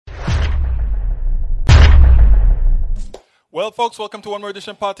Well, folks, welcome to one more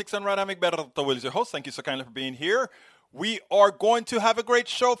edition of Politics and Right. I'm Egberto Williams, your host. Thank you so kindly for being here. We are going to have a great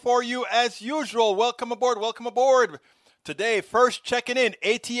show for you as usual. Welcome aboard. Welcome aboard. Today, first checking in,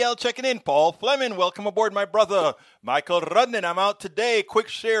 ATL checking in. Paul Fleming, welcome aboard, my brother. Michael Rudnin, I'm out today. Quick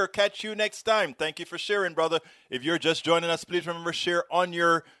share. Catch you next time. Thank you for sharing, brother. If you're just joining us, please remember, share on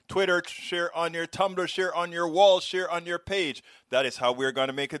your Twitter, share on your Tumblr, share on your wall, share on your page. That is how we're going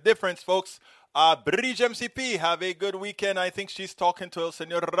to make a difference, folks. Bridge MCP, have a good weekend. I think she's talking to El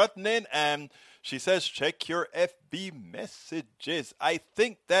Senor Rudnin, and she says, check your FB messages. I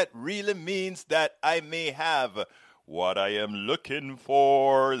think that really means that I may have what I am looking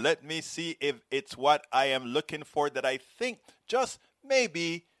for. Let me see if it's what I am looking for that I think just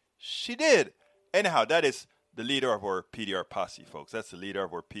maybe she did. Anyhow, that is the leader of our PDR posse, folks. That's the leader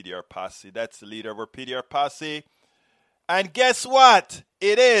of our PDR posse. That's the leader of our PDR posse. And guess what?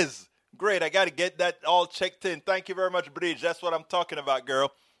 It is. Great. I got to get that all checked in. Thank you very much, Bridge. That's what I'm talking about,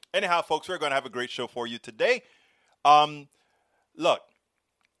 girl. Anyhow, folks, we're going to have a great show for you today. Look,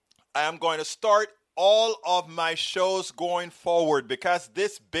 I am going to start all of my shows going forward because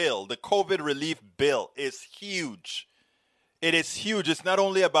this bill, the COVID relief bill, is huge. It is huge. It's not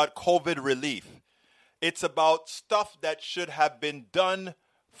only about COVID relief. It's about stuff that should have been done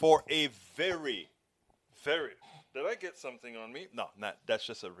for a very Did I get something on me? No, not. That's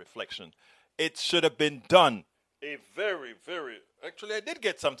just a reflection. It should have been done a very. Actually, I did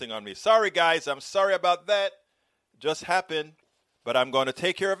get something on me. Sorry, guys. I'm sorry about that. Just happened. But I'm going to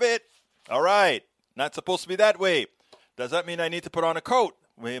take care of it. All right. Not supposed to be that way. Does that mean I need to put on a coat?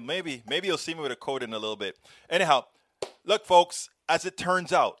 Well, maybe you'll see me with a coat in a little bit. Anyhow, look, folks, as it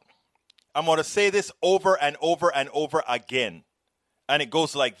turns out, I'm going to say this over and over and over again. And it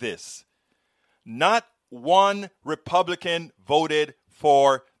goes like this. Not one Republican voted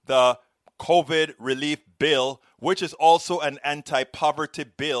for the COVID relief bill, which is also an anti-poverty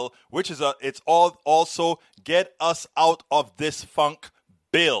bill, which is it's all also get us out of this funk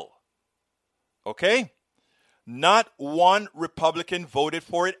bill. Okay? Not one Republican voted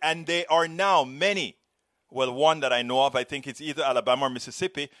for it, and they are now many. Well, one that I know of, I think it's either Alabama or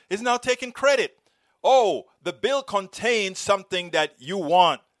Mississippi, is now taking credit. Oh, the bill contains something that you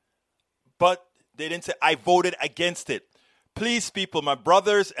want, but they didn't say, I voted against it. Please, people, my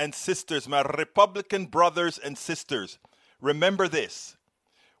brothers and sisters, my Republican brothers and sisters, remember this.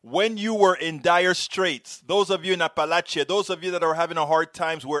 When you were in dire straits, those of you in Appalachia, those of you that are having a hard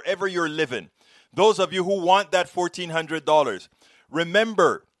times wherever you're living, those of you who want that $1,400,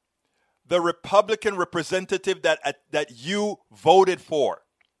 remember the Republican representative that you voted for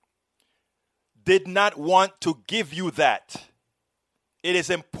did not want to give you that. It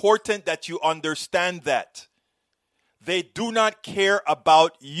is important that you understand that. They do not care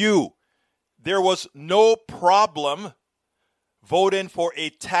about you. There was no problem voting for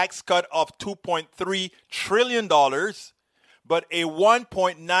a tax cut of $2.3 trillion, but a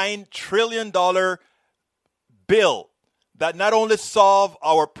 $1.9 trillion bill that not only solve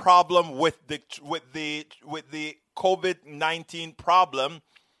our problem with the COVID-19 problem,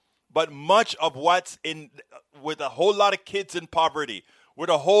 but much of what's in with a whole lot of kids in poverty, with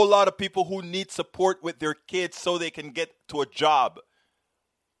a whole lot of people who need support with their kids so they can get to a job.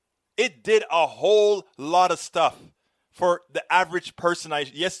 It did a whole lot of stuff for the average person.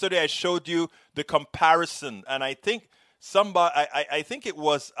 Yesterday I showed you the comparison, and I think somebody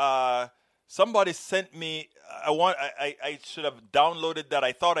sent me. I should have downloaded that.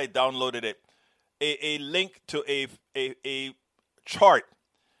 I thought I downloaded it. A link to a chart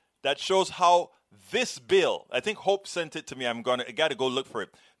that shows how this bill, I think Hope sent it to me. I got to go look for it.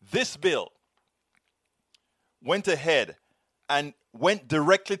 This bill went ahead and went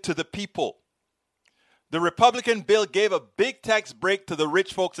directly to the people. The Republican bill gave a big tax break to the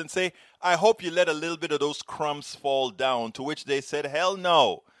rich folks and say, I hope you let a little bit of those crumbs fall down, to which they said, hell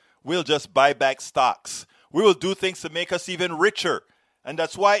no, we'll just buy back stocks. We will do things to make us even richer. And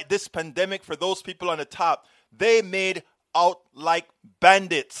that's why this pandemic, for those people on the top, they made out like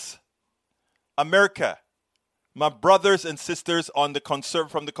bandits. America, my brothers and sisters on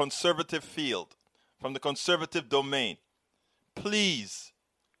from the conservative field, from the conservative domain, please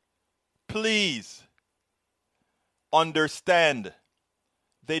understand.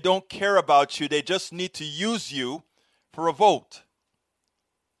 They don't care about you. They just need to use you for a vote.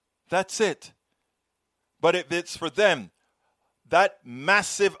 That's it. But if it's for them, that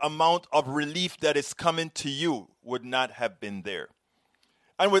massive amount of relief that is coming to you would not have been there.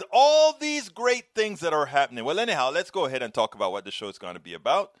 And with all these great things that are happening, well, anyhow, let's go ahead and talk about what the show is going to be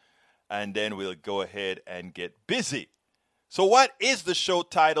about. And then we'll go ahead and get busy. So what is the show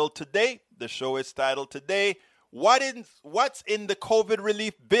titled today? The show is titled today, What's in the COVID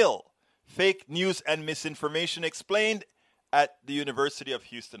relief bill? Fake news and misinformation explained at the University of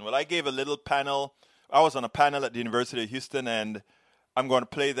Houston. Well, I gave a little panel. I was on a panel at the University of Houston, and I'm going to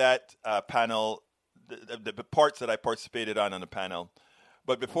play that panel, the parts that I participated on the panel.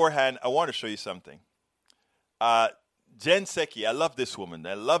 But beforehand, I want to show you something. Jen Psaki, I love this woman.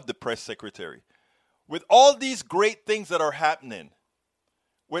 I love the press secretary. With all these great things that are happening,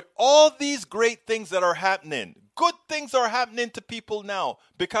 good things are happening to people now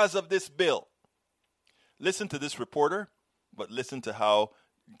because of this bill. Listen to this reporter, but listen to how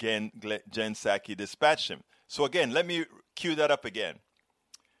Jen Psaki dispatched him. So again, let me cue that up again.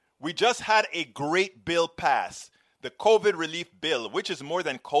 We just had a great bill pass, the COVID relief bill, which is more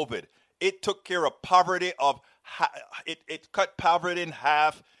than COVID. It took care of poverty it cut poverty in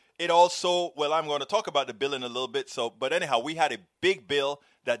half. It also, well, I'm going to talk about the bill in a little bit. But anyhow, we had a big bill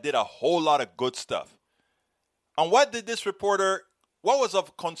that did a whole lot of good stuff. And what was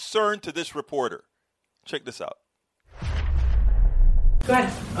of concern to this reporter? Check this out. Go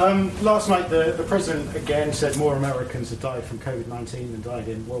ahead. Last night, the president again said more Americans have died from COVID-19 than died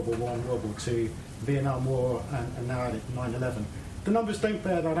in World War I, World War II, Vietnam War, and now at 9/11. The numbers don't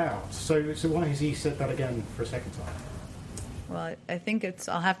bear that out. So why has he said that again for a second time? Well, I think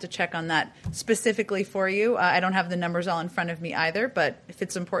I'll have to check on that specifically for you. I don't have the numbers all in front of me either, but if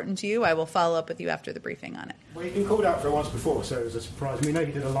it's important to you, I will follow up with you after the briefing on it. Well, you've been called out for it once before, so it was a surprise. We know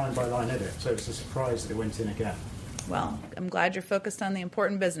he did a line-by-line edit, so it's a surprise that it went in again. Well, I'm glad you're focused on the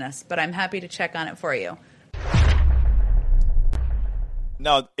important business, but I'm happy to check on it for you.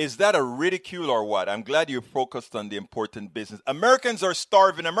 Now, is that a ridicule or what? I'm glad you're focused on the important business. Americans are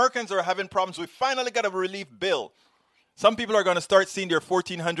starving. Americans are having problems. We finally got a relief bill. Some people are going to start seeing their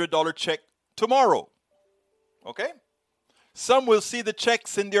 $1,400 check tomorrow. Okay? Some will see the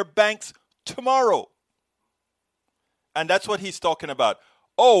checks in their banks tomorrow. And that's what he's talking about.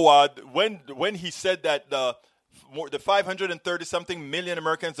 When he said that the 530-something million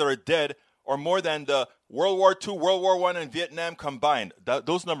Americans that are dead are more than the World War II, World War I, and Vietnam combined.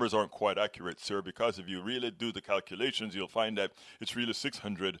 Those numbers aren't quite accurate, sir, because if you really do the calculations, you'll find that it's really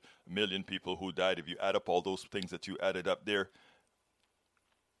 600 million people who died if you add up all those things that you added up there.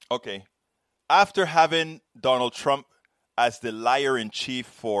 Okay. After having Donald Trump as the liar-in-chief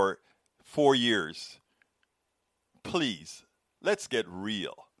for 4 years, please, let's get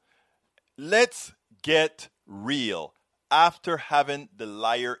real. Let's get real. After having the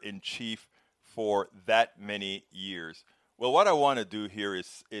liar-in-chief for that many years. Well, what I want to do here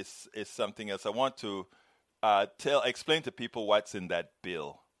is something else. I want to explain to people what's in that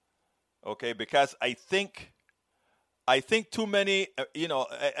bill. Okay, because I think too many,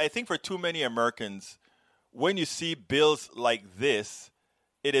 I think for too many Americans, when you see bills like this,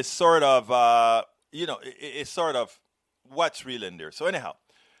 it is sort of, it's sort of what's real in there. So anyhow,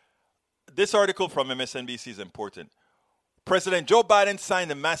 this article from MSNBC is important. President Joe Biden signed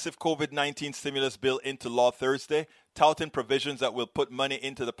a massive COVID-19 stimulus bill into law Thursday, touting provisions that will put money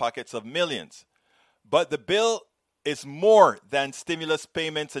into the pockets of millions. But the bill is more than stimulus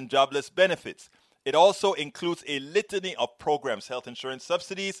payments and jobless benefits. It also includes a litany of programs: health insurance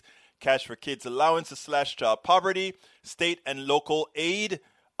subsidies, cash for kids allowances / child poverty, state and local aid,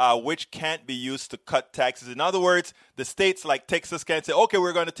 which can't be used to cut taxes. In other words, the states like Texas can't say, okay,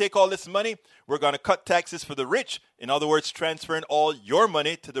 we're going to take all this money, we're going to cut taxes for the rich. In other words, transferring all your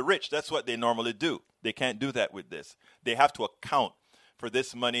money to the rich. That's what they normally do. They can't do that with this. They have to account for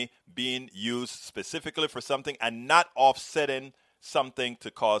this money being used specifically for something and not offsetting something to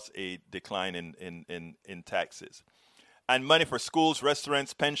cause a decline in taxes. And money for schools,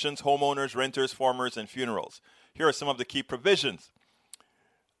 restaurants, pensions, homeowners, renters, farmers, and funerals. Here are some of the key provisions.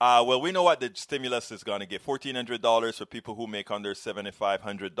 Well, we know what the stimulus is going to get. $1,400 for people who make under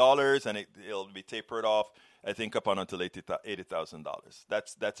 $7,500, and it'll be tapered off, I think, up on until $80,000.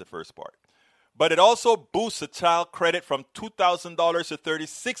 That's the first part. But it also boosts the child credit from $2,000 to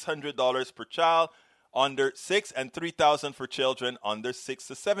 $3,600 per child under 6 and $3,000 for children under 6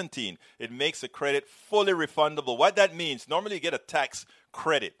 to 17. It makes the credit fully refundable. What that means, normally you get a tax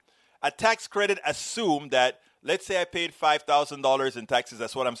credit. A tax credit assumes that, let's say I paid $5,000 in taxes.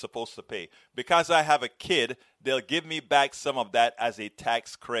 That's what I'm supposed to pay. Because I have a kid, they'll give me back some of that as a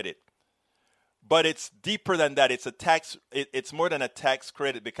tax credit. But it's deeper than that. It's more than a tax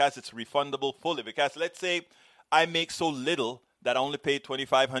credit because it's refundable fully. Because let's say I make so little that I only pay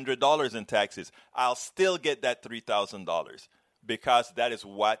 $2,500 in taxes. I'll still get that $3,000 because that is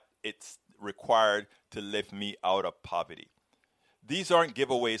what it's required to lift me out of poverty. These aren't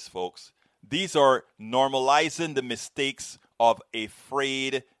giveaways, folks. These are normalizing the mistakes of a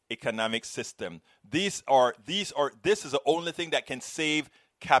frayed economic system. This is the only thing that can save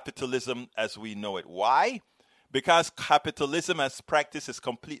capitalism as we know it. Why? Because capitalism as practice is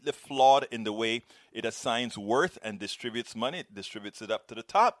completely flawed in the way it assigns worth and distributes money. It distributes it up to the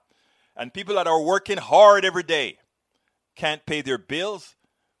top. And people that are working hard every day can't pay their bills.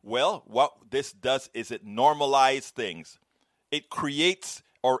 Well, what this does is it normalizes things. It creates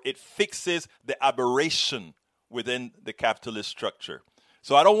or it fixes the aberration within the capitalist structure.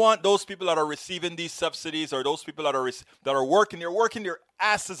 So I don't want those people that are receiving these subsidies or those people that are working, they're working their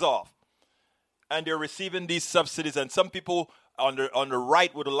asses off. And they're receiving these subsidies, and some people on the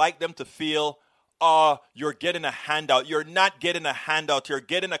right would like them to feel, you're getting a handout. You're not getting a handout. You're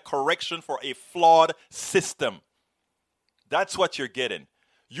getting a correction for a flawed system. That's what you're getting.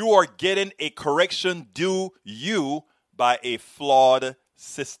 You are getting a correction due you by a flawed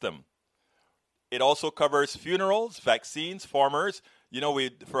system. It also covers funerals, vaccines, farmers.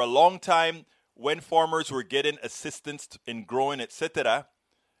 For a long time, when farmers were getting assistance in growing, etc.,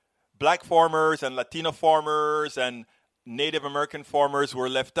 Black farmers and Latino farmers and Native American farmers were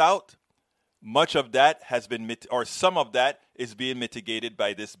left out. Much of that has been, or some of that is being mitigated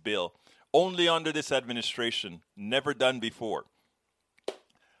by this bill. Only under this administration, never done before.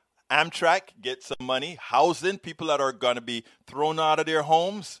 Amtrak gets some money. Housing, people that are going to be thrown out of their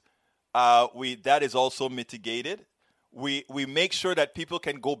homes, that is also mitigated. We make sure that people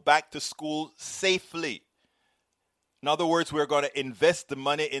can go back to school safely. In other words, we're going to invest the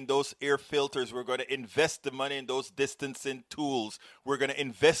money in those air filters. We're going to invest the money in those distancing tools. We're going to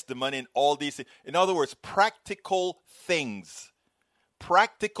invest the money in all these things. In other words, practical things.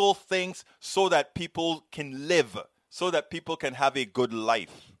 Practical things so that people can live, so that people can have a good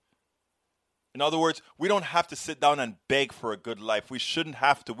life. In other words, we don't have to sit down and beg for a good life. We shouldn't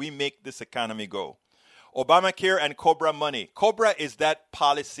have to. We make this economy go. Obamacare and COBRA money. COBRA is that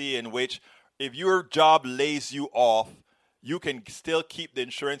policy in which if your job lays you off, you can still keep the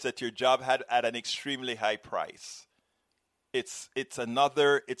insurance that your job had at an extremely high price. It's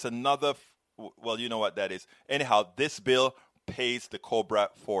another, well, you know what that is. Anyhow, this bill pays the COBRA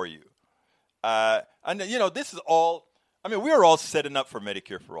for you. This is all, we are all setting up for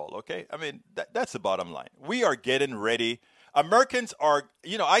Medicare for all, okay? That's the bottom line. We are getting ready. Americans are,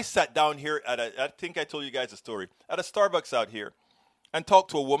 I sat down here I think I told you guys a story, at a Starbucks out here and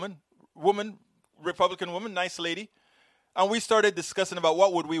talked to a woman, Republican woman, nice lady. And we started discussing about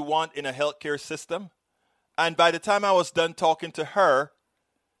what would we want in a healthcare system. And by the time I was done talking to her,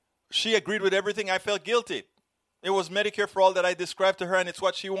 she agreed with everything. I felt guilty. It was Medicare for all that I described to her, and it's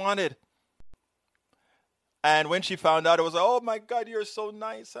what she wanted. And when she found out, it was like, oh my God, you're so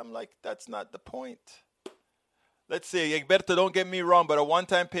nice. I'm like, that's not the point. Let's see, Egberto, don't get me wrong, but a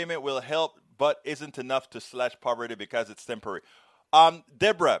one-time payment will help, but isn't enough to slash poverty because it's temporary.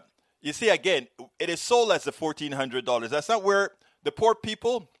 Deborah, you see, again, it is sold as the $1,400. That's not where the poor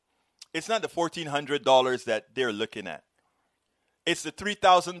people, it's not the $1,400 that they're looking at. It's the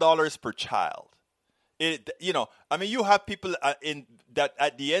 $3,000 per child. You have people in that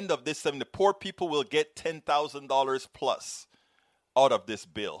at the end of this time, the poor people will get $10,000 plus out of this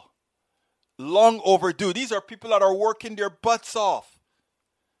bill. Long overdue. These are people that are working their butts off.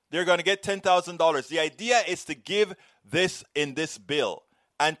 They're going to get $10,000. The idea is to give this in this bill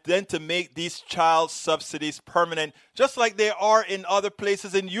and then to make these child subsidies permanent, just like they are in other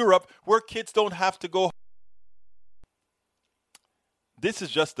places in Europe where kids don't have to go. This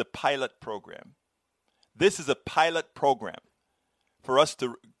is just the pilot program. This is a pilot program for us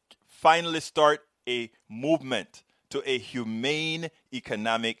to finally start a movement to a humane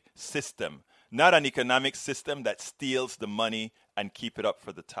economic system, not an economic system that steals the money and keep it up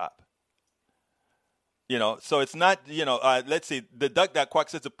for the top. So it's not, let's see, the duck that quack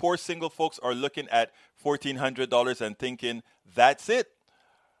says the poor single folks are looking at $1,400 and thinking, that's it.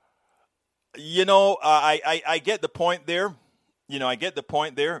 I get the point there. I get the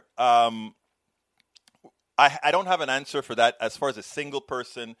point there. I don't have an answer for that as far as a single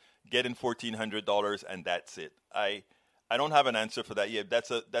person getting $1,400 and that's it. I don't have an answer for that yet.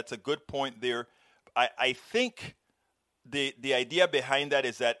 That's a good point there. I think the idea behind that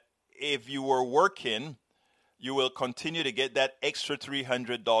is that if you were working, you will continue to get that extra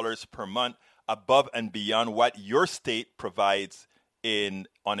 $300 per month above and beyond what your state provides in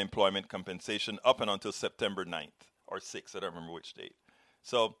unemployment compensation up and until September 9th or 6th. I don't remember which date.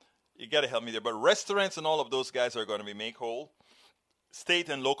 So you got to help me there. But restaurants and all of those guys are going to be made whole. State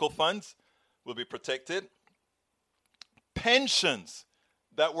and local funds will be protected. Pensions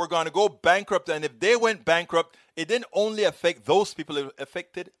that were going to go bankrupt, and if they went bankrupt, it didn't only affect those people, it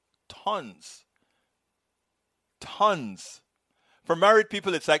affected tons. For married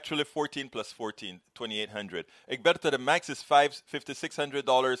people, it's actually 14 plus 14, 2,800. Egberto, the max is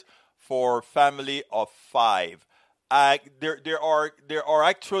 $5,600 for family of 5. There are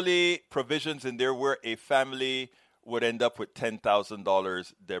actually provisions in there where a family would end up with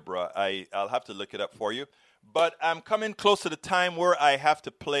 $10,000, Deborah. I'll have to look it up for you. But I'm coming close to the time where I have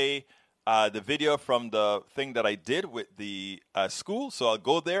to play the video from the thing that I did with the school. So I'll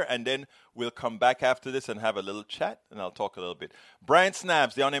go there and then we'll come back after this and have a little chat and I'll talk a little bit. Brian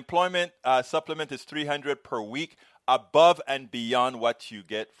Snaps, the unemployment supplement is $300 per week, above and beyond what you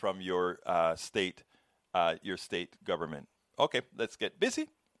get from your state government. Okay, let's get busy.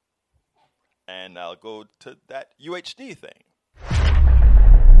 And I'll go to that UHD thing.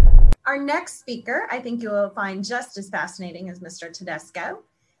 Our next speaker, I think you will find just as fascinating as Mr. Tedesco.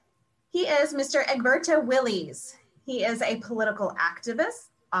 He is Mr. Egberto Willies. He is a political activist,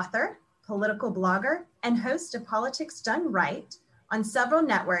 author, political blogger, and host of Politics Done Right on several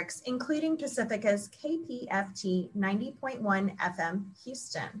networks, including Pacifica's KPFT 90.1 FM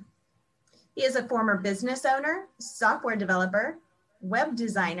Houston. He is a former business owner, software developer, web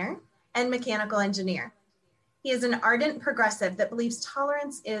designer, and mechanical engineer. He is an ardent progressive that believes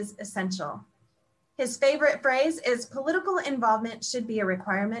tolerance is essential. His favorite phrase is political involvement should be a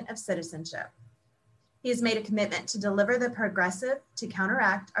requirement of citizenship. He has made a commitment to deliver the progressive to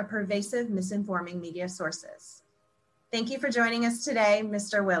counteract our pervasive misinforming media sources. Thank you for joining us today,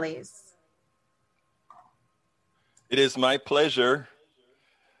 Mr. Willies. It is my pleasure.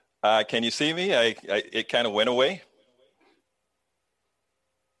 Can you see me? It kind of went away.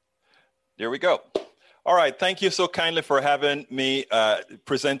 There we go. All right. Thank you so kindly for having me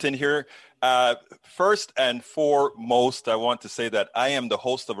presenting here. First and foremost, I want to say that I am the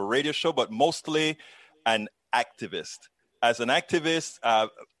host of a radio show, but mostly an activist. As an activist,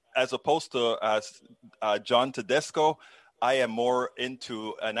 as opposed to John Tedesco, I am more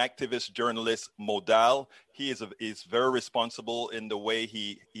into an activist journalist modal. He is very responsible in the way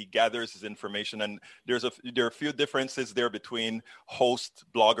he gathers his information, and there are a few differences there between hosts,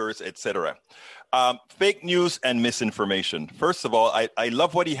 bloggers, etc. Fake news and misinformation. First of all, I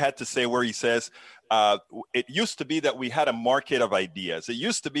love what he had to say where he says, it used to be that we had a market of ideas. It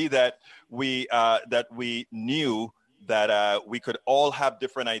used to be that we knew that we could all have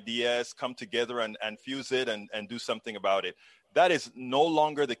different ideas, come together and fuse it and do something about it. That is no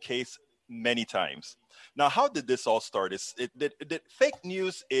longer the case many times. Now, how did this all start? Fake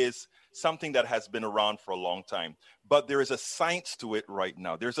news is something that has been around for a long time, but there is a science to it right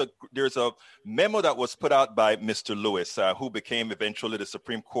now. There's a memo that was put out by Mr. Lewis, who became eventually the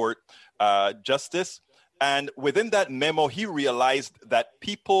Supreme Court Justice. And within that memo, he realized that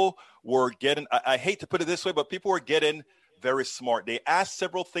people were getting, I hate to put it this way, but people were getting very smart. They asked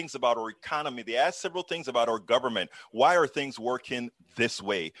several things about our economy. They asked several things about our government. Why are things working this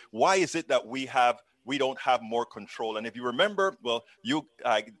way? Why is it that we don't have more control? And if you remember, well, you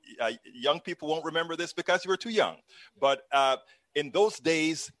young people won't remember this because you were too young. But in those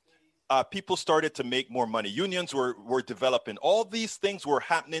days, people started to make more money. Unions were developing. All these things were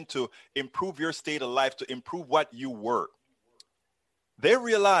happening to improve your state of life, to improve what you were. They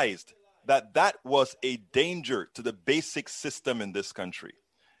realized that was a danger to the basic system in this country.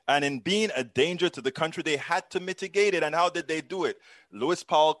 And in being a danger to the country, they had to mitigate it. And how did they do it? Lewis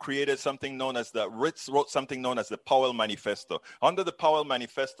Powell created something known as wrote something known as the Powell Manifesto. Under the Powell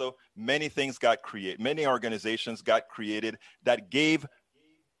Manifesto, many things got created. Many organizations got created that gave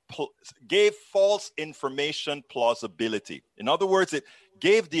false information plausibility. In other words, it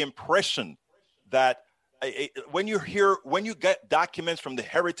gave the impression that when you get documents from the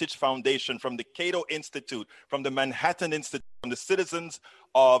Heritage Foundation, from the Cato Institute, from the Manhattan Institute, from the Citizens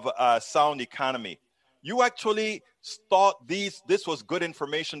of Sound Economy, you actually thought this was good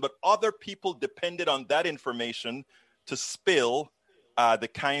information, but other people depended on that information to spill the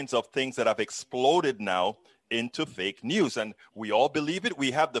kinds of things that have exploded now into fake news. And we all believe it.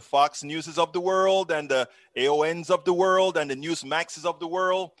 We have the Fox Newses of the world and the AONs of the world and the Newsmaxes of the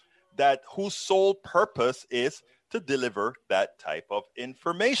world that whose sole purpose is to deliver that type of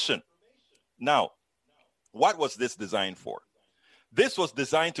information. Now, what was this designed for? This was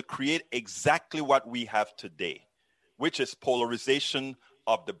designed to create exactly what we have today, which is polarization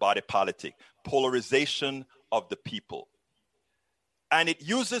of the body politic, polarization of the people. And it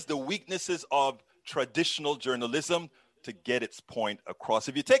uses the weaknesses of traditional journalism to get its point across.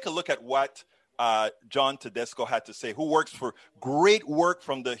 If you take a look at what John Tedesco had to say, who works for great work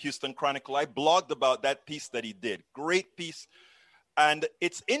from the Houston Chronicle. I blogged about that piece that he did. Great piece. And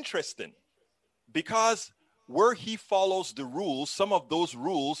it's interesting because where he follows the rules, some of those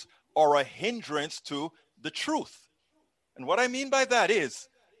rules are a hindrance to the truth. And what I mean by that is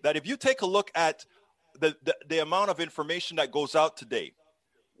that if you take a look at the amount of information that goes out today,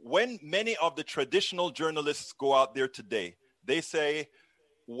 when many of the traditional journalists go out there today, they say,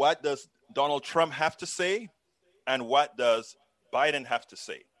 what does Donald Trump have to say? And what does Biden have to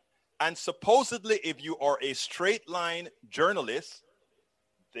say? And supposedly, if you are a straight line journalist,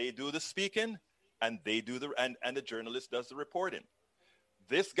 they do the speaking and they do and the journalist does the reporting.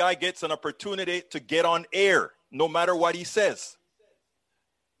 This guy gets an opportunity to get on air no matter what he says.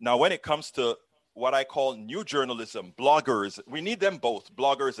 Now, when it comes to what I call new journalism, bloggers, we need them both,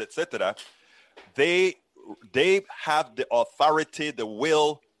 bloggers, etc. They have the authority, the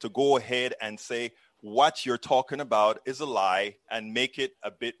will to go ahead and say what you're talking about is a lie and make it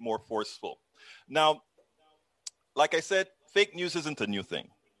a bit more forceful. Now, like I said, fake news isn't a new thing.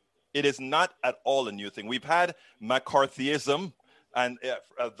 It is not at all a new thing. We've had McCarthyism, and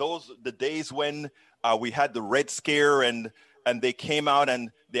the days when we had the Red Scare, and they came out and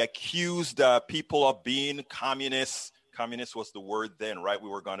they accused people of being communists. Communist was the word then, right? We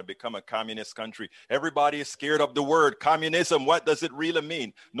were going to become a communist country. Everybody is scared of the word communism. What does it really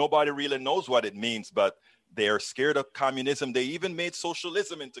mean? Nobody really knows what it means, but they are scared of communism. They even made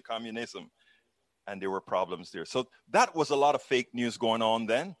socialism into communism, and there were problems there. So that was a lot of fake news going on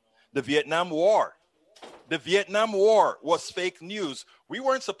then. The Vietnam War. The Vietnam War was fake news. We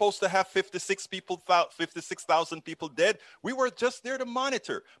weren't supposed to have 56,000 people dead. We were just there to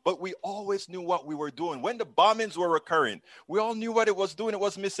monitor, but we always knew what we were doing. When the bombings were occurring, we all knew what it was doing. It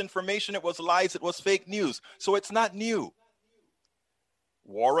was misinformation. It was lies. It was fake news. So it's not new.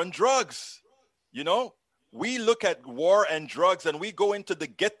 War on drugs. You know, we look at war and drugs and we go into the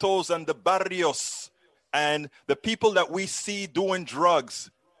ghettos and the barrios, and the people that we see doing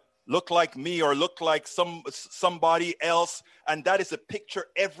drugs look like me or look like somebody else, and that is a picture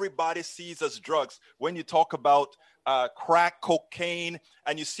everybody sees as drugs. When you talk about crack cocaine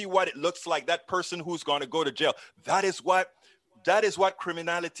and you see what it looks like, that person who's going to go to jail, that is what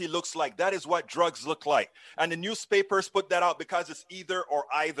criminality looks like. That is what drugs look like. And the newspapers put that out because it's either or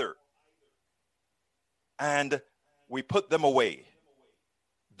either, and we put them away.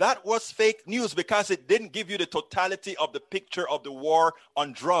 That was fake news because it didn't give you the totality of the picture of the war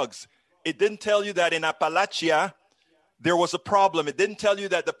on drugs. It didn't tell you that in Appalachia there was a problem. It didn't tell you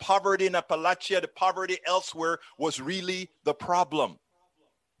that the poverty in Appalachia, the poverty elsewhere was really the problem.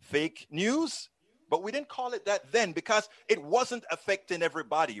 Fake news, but we didn't call it that then because it wasn't affecting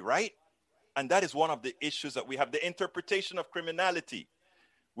everybody, right? And that is one of the issues that we have, the interpretation of criminality.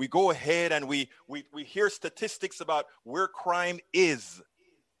 We go ahead and we hear statistics about where crime is.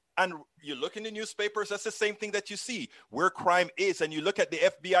 And you look in the newspapers, that's the same thing that you see, where crime is. And you look at the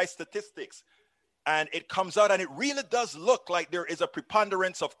FBI statistics, and it comes out, and it really does look like there is a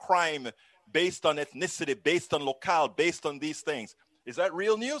preponderance of crime based on ethnicity, based on locale, based on these things. Is that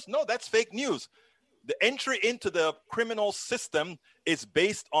real news? No, that's fake news. The entry into the criminal system is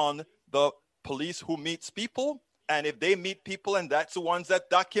based on the police who meets people. And if they meet people and that's the ones that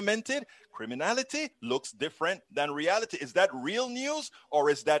documented, criminality looks different than reality. Is that real news or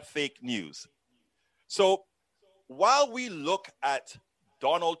is that fake news? So while we look at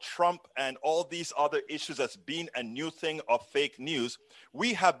Donald Trump and all these other issues as being a new thing of fake news,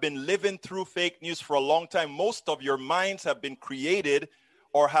 we have been living through fake news for a long time. Most of your minds have been created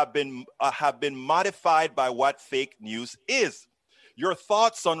or have been modified by what fake news is. Your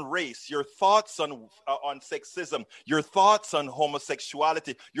thoughts on race, your thoughts on sexism, your thoughts on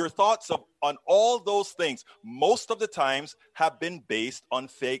homosexuality, your thoughts on all those things, most of the times have been based on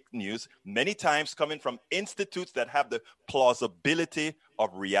fake news, many times coming from institutes that have the plausibility of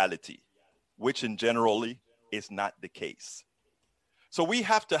reality, which in generally is not the case. So we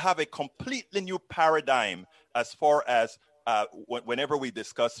have to have a completely new paradigm as far as whenever we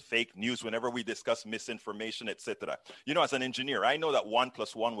discuss fake news, whenever we discuss misinformation, etc. You know, as an engineer, I know that 1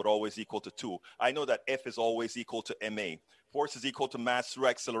 + 1 would always equal to 2. I know that F is always equal to ma. Force is equal to mass through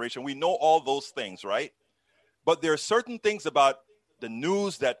acceleration. We know all those things, right? But there are certain things about the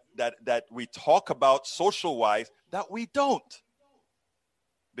news that we talk about social-wise that we don't,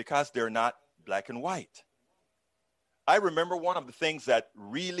 because they're not black and white. I remember one of the things that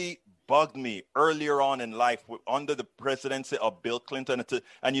really bugged me earlier on in life under the presidency of Bill Clinton.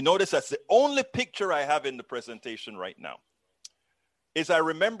 And you notice that's the only picture I have in the presentation right now. Is I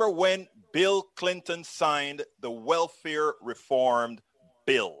remember when Bill Clinton signed the welfare reform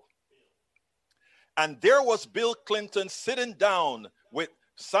bill. And there was Bill Clinton sitting down with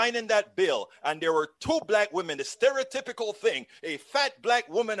signing that bill, and there were two black women, the stereotypical thing, a fat black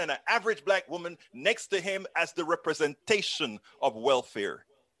woman and an average black woman next to him as the representation of welfare.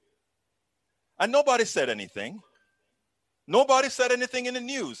 And nobody said anything. Nobody said anything in the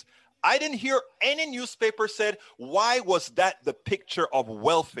news. I didn't hear any newspaper said, why was that the picture of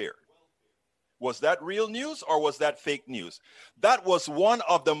welfare? Was that real news or was that fake news? That was one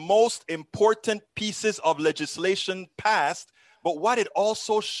of the most important pieces of legislation passed. But what it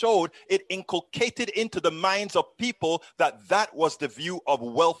also showed, it inculcated into the minds of people that that was the view of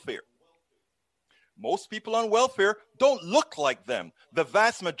welfare. Most people on welfare don't look like them. The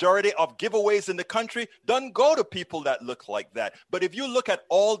vast majority of giveaways in the country don't go to people that look like that. But if you look at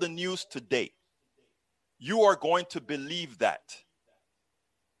all the news today, you are going to believe that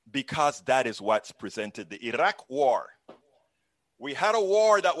because that is what's presented. The Iraq War. We had a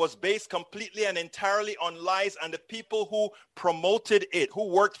war that was based completely and entirely on lies, and the people who promoted it, who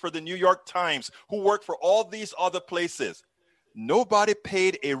worked for the New York Times, who worked for all these other places, nobody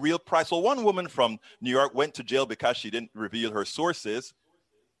paid a real price. Well, one woman from New York went to jail because she didn't reveal her sources,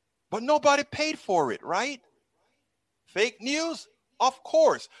 but nobody paid for it, right? Fake news? Of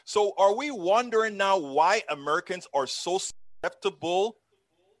course. So are we wondering now why Americans are so susceptible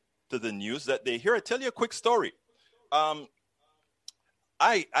to the news that they hear? I'll tell you a quick story.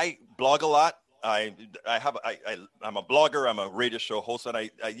 I blog a lot. I'm a blogger. I'm a radio show host, and I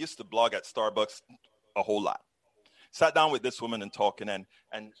used to blog at Starbucks a whole lot. Sat down with this woman and talking, and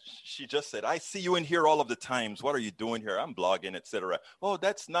she just said, I see you in here all of the times. What are you doing here? I'm blogging, etc. Oh,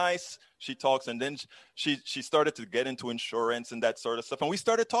 that's nice. She talks, and then she started to get into insurance and that sort of stuff. And we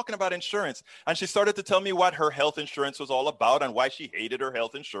started talking about insurance, and she started to tell me what her health insurance was all about and why she hated her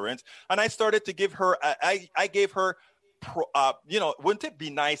health insurance. And I started to give her, I gave her, wouldn't it be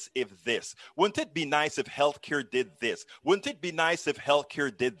nice if this? Wouldn't it be nice if healthcare did this? Wouldn't it be nice if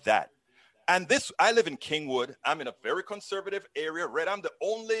healthcare did that? And this, I live in Kingwood. I'm in a very conservative area, right? I'm the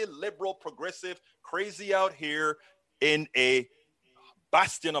only liberal, progressive, crazy out here in a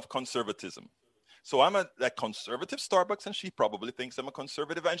bastion of conservatism. So I'm a conservative Starbucks, and she probably thinks I'm a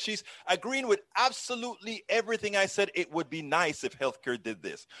conservative, and she's agreeing with absolutely everything I said. It would be nice if healthcare did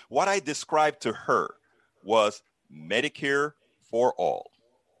this. What I described to her was Medicare for all.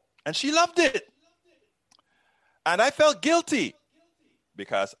 And she loved it. And I felt guilty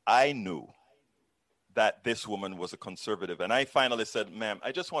because I knew that this woman was a conservative. And I finally said, ma'am,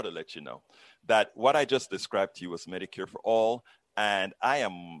 I just want to let you know that what I just described to you was Medicare for all. And I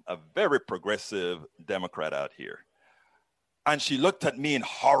am a very progressive Democrat out here. And she looked at me in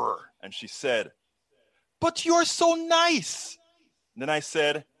horror and she said, but you're so nice. And then I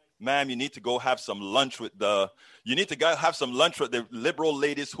said, ma'am, you need to go have some lunch with the liberal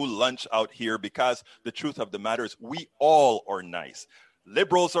ladies who lunch out here, because the truth of the matter is we all are nice.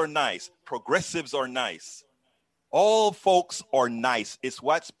 Liberals are nice. Progressives are nice. All folks are nice. It's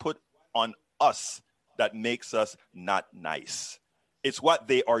what's put on us that makes us not nice. It's what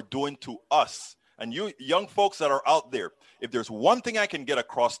they are doing to us. And you young folks that are out there, if there's one thing I can get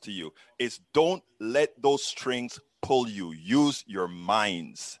across to you, is don't let those strings pull you. Use your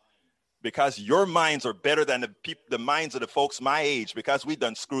minds. Because your minds are better than the minds of the folks my age, because we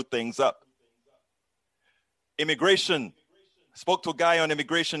done screwed things up. Immigration. Spoke to a guy on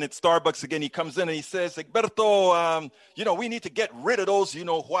immigration at Starbucks again. He comes in and he says, Egberto, we need to get rid of those,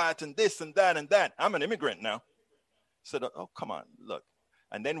 what, and this and that and that. I'm an immigrant now. I said, oh, come on, look.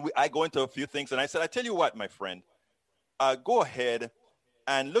 And then I go into a few things, and I said, I tell you what, my friend, go ahead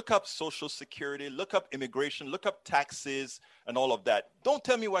and look up Social Security, look up immigration, look up taxes and all of that. Don't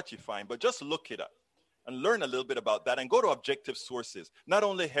tell me what you find, but just look it up and learn a little bit about that and go to objective sources, not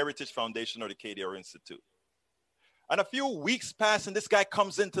only Heritage Foundation or the KDR Institute. And a few weeks pass, and this guy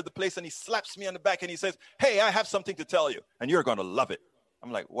comes into the place and he slaps me on the back and he says, hey, I have something to tell you, and you're going to love it.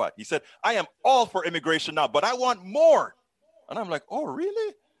 I'm like, what? He said, I am all for immigration now, but I want more. And I'm like, oh,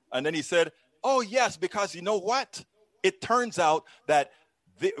 really? And then he said, oh, yes, because you know what? It turns out that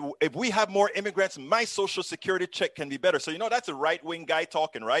if we have more immigrants, my Social Security check can be better. So, that's a right-wing guy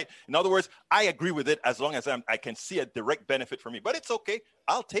talking, right? In other words, I agree with it as long as I can see a direct benefit for me. But it's okay.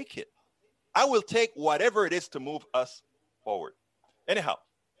 I'll take it. I will take whatever it is to move us forward. Anyhow,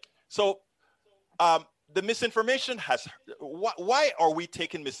 so the misinformation has, why are we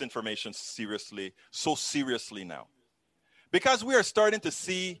taking misinformation so seriously now? Because we are starting to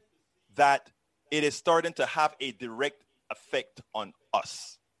see that it is starting to have a direct effect on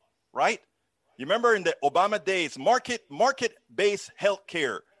us, right? You remember in the Obama days, market-based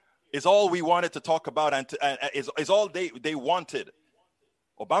healthcare is all we wanted to talk about, and is all they wanted.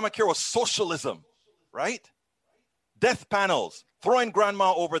 Obamacare was socialism, right? Death panels, throwing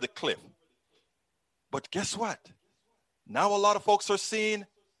grandma over the cliff. But guess what? Now a lot of folks are seeing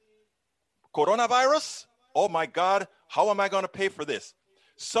coronavirus. Oh my God, how am I going to pay for this?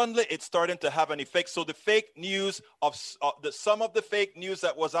 suddenly it's starting to have an effect. So the fake news some of the fake news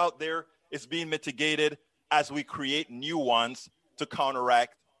that was out there is being mitigated as we create new ones to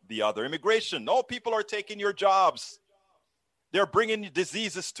counteract the other. Immigration. No, people are taking your jobs. They're bringing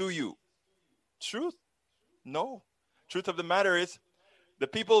diseases to you. Truth? No. Truth of the matter is, the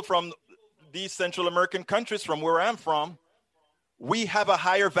people from these Central American countries, from where I'm from, we have a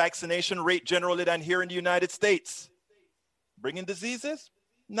higher vaccination rate generally than here in the United States. Bringing diseases?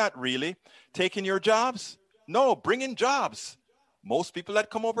 Not really. Taking your jobs? No, bringing jobs. Most people that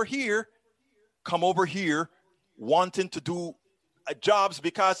come over here wanting to do jobs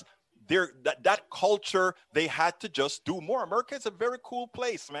because that culture, they had to just do more. America is a very cool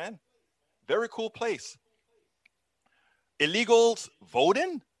place, man. Very cool place. Illegals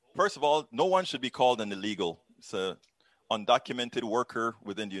voting? First of all, no one should be called an illegal. It's an undocumented worker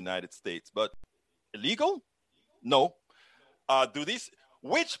within the United States. But illegal? No. That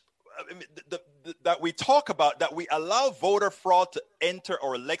we talk about, that we allow voter fraud to enter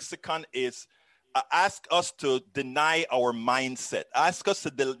our lexicon is ask us to deny our mindset. Ask us to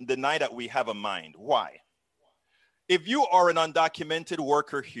deny that we have a mind. Why? If you are an undocumented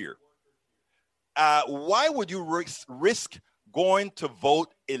worker here, why would you risk going to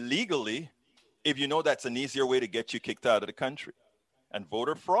vote illegally if you know that's an easier way to get you kicked out of the country? And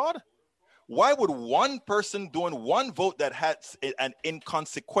voter fraud? Why would one person doing one vote that has an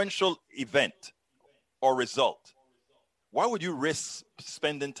inconsequential event or result, why would you risk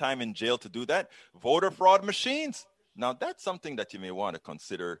spending time in jail to do that? Voter fraud machines. Now, that's something that you may want to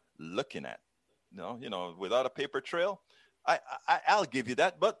consider looking at. Without a paper trail, I'll give you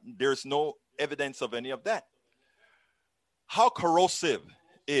that, but there's no evidence of any of that. How corrosive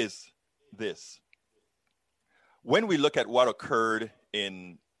is this? When we look at what occurred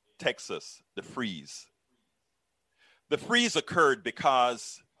in Texas, the freeze occurred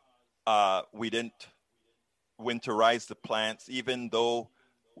because we didn't winterize the plants, even though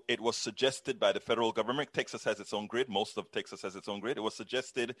it was suggested by the federal government. Texas has its own grid. Most of Texas has its own grid. It was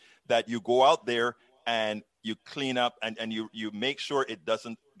suggested that you go out there and you clean up and you make sure it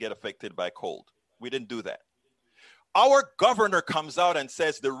doesn't get affected by cold. We didn't do that. Our governor comes out and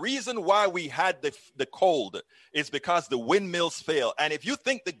says the reason why we had the cold is because the windmills fail. And if you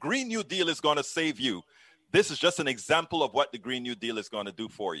think the Green New Deal is going to save you, this is just an example of what the Green New Deal is going to do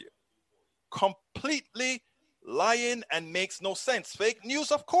for you. Completely lying and makes no sense. Fake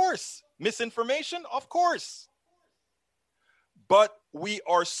news, of course. Misinformation, of course. But we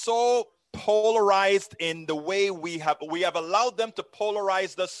are so polarized in the way we have allowed them to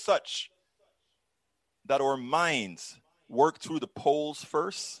polarize us such that our minds work through the poles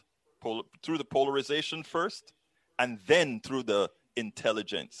first, through the polarization first, and then through the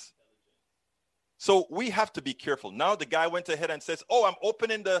intelligence. So we have to be careful. Now the guy went ahead and says, I'm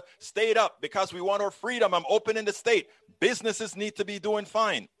opening the state up because we want our freedom. I'm opening the state. Businesses need to be doing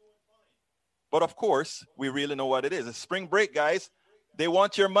fine. But of course, we really know what it is. It's spring break, guys. They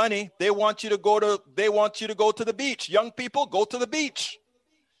want your money. They want you to go to the beach. Young people, go to the beach.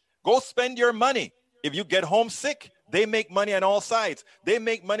 Go spend your money. If you get homesick, they make money on all sides. They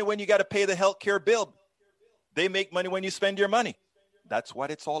make money when you got to pay the health care bill. They make money when you spend your money. That's what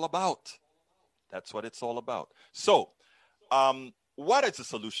it's all about. That's what it's all about. So, what is the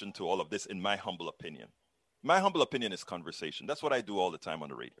solution to all of this, in my humble opinion? My humble opinion is conversation. That's what I do all the time on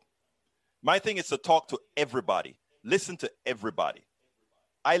the radio. My thing is to talk to everybody. Listen to everybody.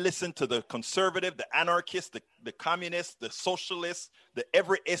 I listen to the conservative, the anarchist, the communist, the socialist, the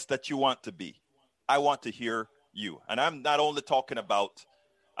every is that you want to be. I want to hear you. And I'm not only talking about,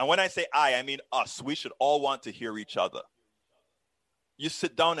 and when I say I mean us. We should all want to hear each other. You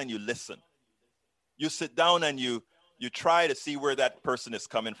sit down and you listen. You sit down and you try to see where that person is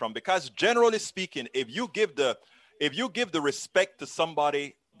coming from. Because generally speaking, if you give the respect to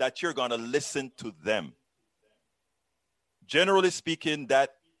somebody, that you're going to listen to them. Generally speaking,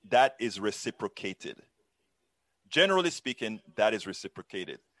 that is reciprocated. Generally speaking, that is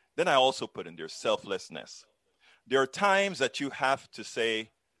reciprocated. Then I also put in there selflessness. There are times that you have to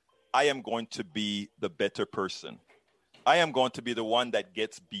say, I am going to be the better person. I am going to be the one that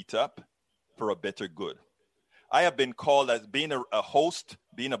gets beat up for a better good. I have been called, as being a host,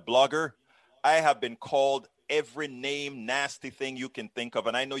 being a blogger, I have been called every name, nasty thing you can think of.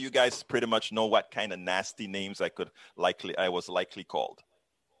 And I know you guys pretty much know what kind of nasty names I was likely called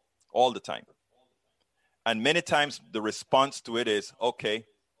all the time. And many times the response to it is, okay,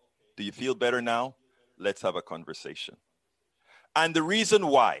 do you feel better now? Let's have a conversation. And the reason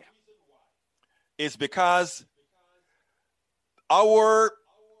why is because our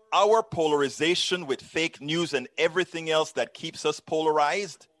our polarization with fake news and everything else that keeps us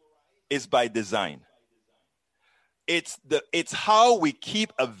polarized is by design. It's how we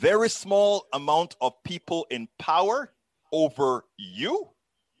keep a very small amount of people in power over you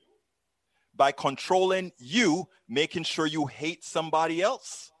by controlling you, making sure you hate somebody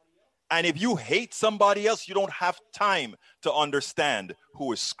else. And if you hate somebody else, you don't have time to understand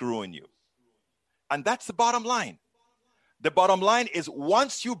who is screwing you. And that's the bottom line. The bottom line is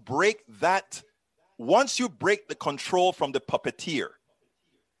once you break the control from the puppeteer,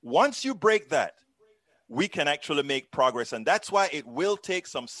 once you break that, we can actually make progress. And that's why it will take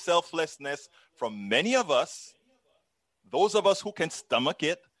some selflessness from many of us, those of us who can stomach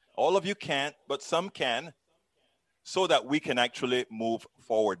it. All of you can't, but some can, so that we can actually move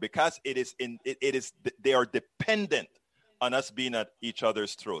forward, because they are dependent on us being at each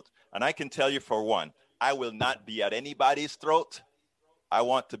other's throat. And I can tell you, for one, I will not be at anybody's throat. I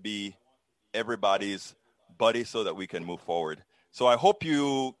want to be everybody's buddy so that we can move forward. So I hope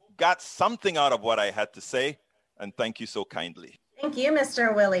you got something out of what I had to say, and thank you so kindly. Thank you,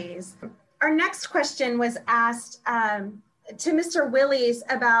 Mr. Willies. Our next question was asked to Mr. Willies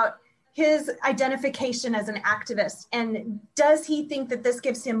about his identification as an activist, and does he think that this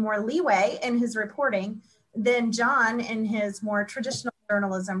gives him more leeway in his reporting than John in his more traditional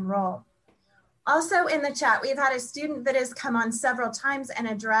journalism role? Also in the chat, we've had a student that has come on several times and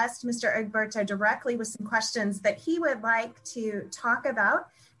addressed Mr. Egberto directly with some questions that he would like to talk about.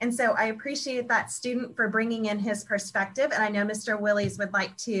 And so I appreciate that student for bringing in his perspective. And I know Mr. Willies would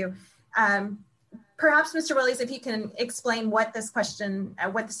like to, perhaps Mr. Willies, if you can explain what this question,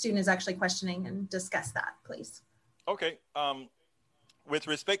 what the student is actually questioning, and discuss that, please. Okay. With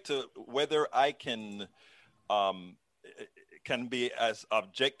respect to whether I can be as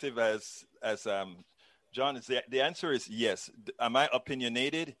objective as John is, the answer is yes. Am I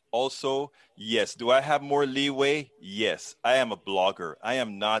opinionated? Also, yes. Do I have more leeway? Yes. I am a blogger. I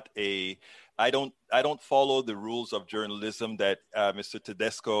am not I don't follow the rules of journalism that Mr.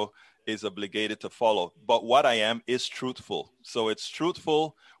 Tedesco is obligated to follow. But what I am is truthful. So it's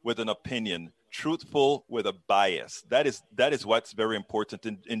truthful with an opinion, truthful with a bias. That is what's very important.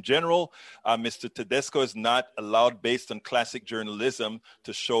 In general, Mr. Tedesco is not allowed, based on classic journalism,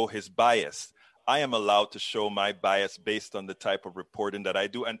 to show his bias. I am allowed to show my bias based on the type of reporting that I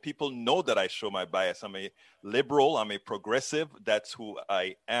do. And people know that I show my bias. I'm a liberal. I'm a progressive. That's who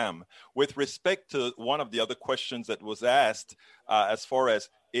I am. With respect to one of the other questions that was asked, as far as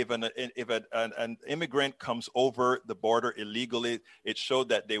if an immigrant comes over the border illegally, it showed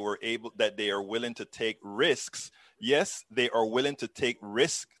that they are willing to take risks. Yes, they are willing to take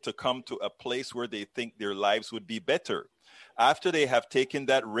risks to come to a place where they think their lives would be better. After they have taken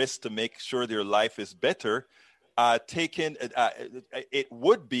that risk to make sure their life is better, it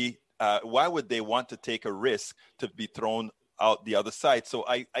would be, why would they want to take a risk to be thrown out the other side? So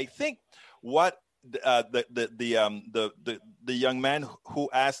I think what the young man who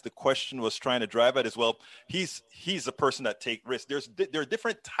asked the question was trying to drive at as well, he's a person that takes risks. There are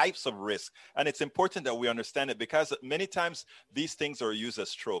different types of risks, and it's important that we understand it, because many times these things are used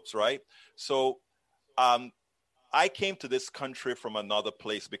as tropes, right? So I came to this country from another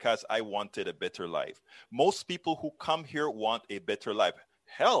place because I wanted a better life. Most people who come here want a better life.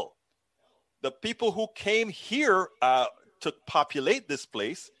 Hell, the people who came here to populate this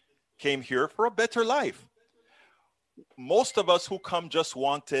place came here for a better life. Most of us who come just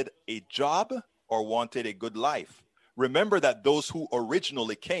wanted a job or wanted a good life. Remember that those who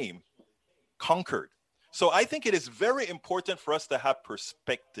originally came conquered. So I think it is very important for us to have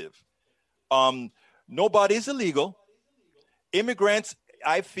perspective. Nobody is illegal. Immigrants,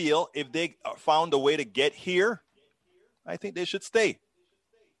 I feel, if they found a way to get here, I think they should stay.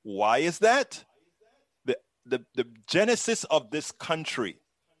 Why is that? The genesis of this country,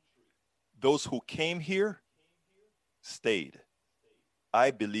 those who came here stayed.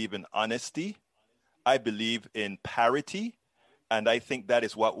 I believe in honesty. I believe in parity. And I think that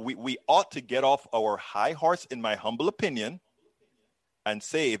is what we ought to get off our high horse, in my humble opinion, and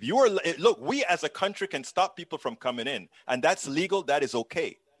say, if you are, look, we as a country can stop people from coming in, and that's legal, that is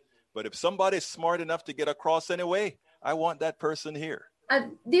okay. But if somebody is smart enough to get across anyway, I want that person here.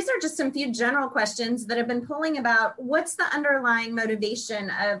 These are just some few general questions that have been pulling about what's the underlying motivation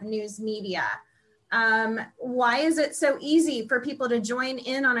of news media? Why is it so easy for people to join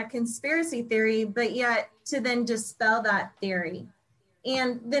in on a conspiracy theory, but yet to then dispel that theory?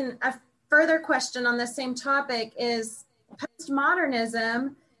 And then a further question on the same topic is,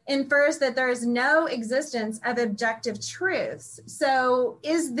 postmodernism infers that there is no existence of objective truths. So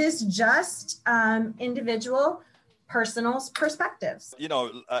is this just individual personal perspectives. You know,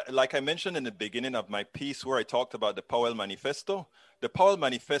 like I mentioned in the beginning of my piece where I talked about the Powell Manifesto, the Powell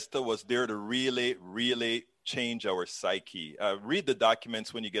Manifesto was there to really, really change our psyche. Read the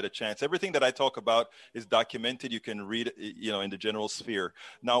documents when you get a chance. Everything that I talk about is documented. You can read it, you know, in the general sphere.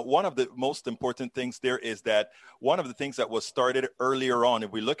 Now, one of the most important things there is that one of the things that was started earlier on,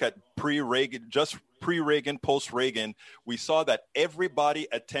 if we look at pre-Reagan, just pre-Reagan, post-Reagan, we saw that everybody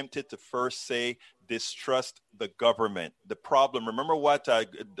attempted to first say, distrust the government. The problem, remember what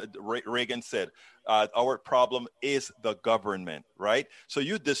Reagan said, our problem is the government, right? So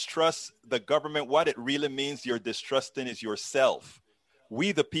you distrust the government. What it really means you're distrusting is yourself.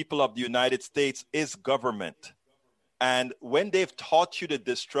 We, the people of the United States, is government. And when they've taught you to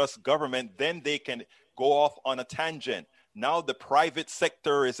distrust government, then they can go off on a tangent. Now the private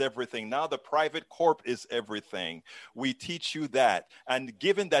sector is everything. Now the private corp is everything. We teach you that. And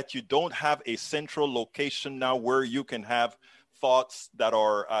given that you don't have a central location now where you can have thoughts that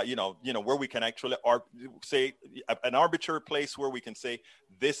are, where we can actually say an arbitrary place where we can say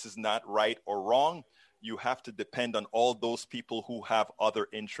this is not right or wrong, you have to depend on all those people who have other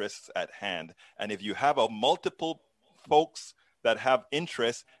interests at hand. And if you have multiple folks that have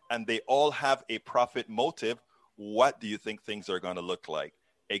interests and they all have a profit motive, what do you think things are going to look like?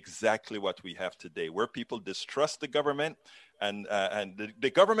 Exactly what we have today, where people distrust the government and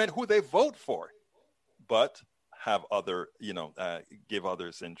the government who they vote for, but have other, give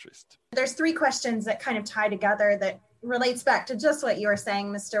others interest. There's three questions that kind of tie together that relates back to just what you were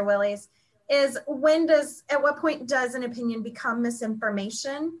saying, Mr. Willies, is at what point does an opinion become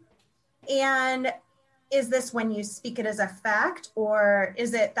misinformation? And is this when you speak it as a fact, or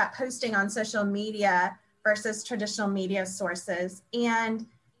is it that posting on social media versus traditional media sources? And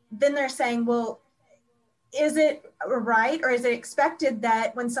then they're saying, well, is it right or is it expected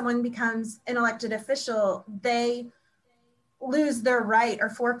that when someone becomes an elected official, they lose their right or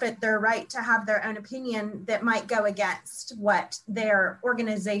forfeit their right to have their own opinion that might go against what their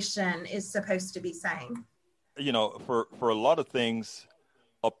organization is supposed to be saying? You know, for a lot of things,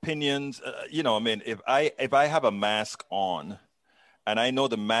 opinions, if I have a mask on and I know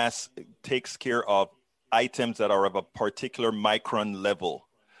the mask takes care of items that are of a particular micron level,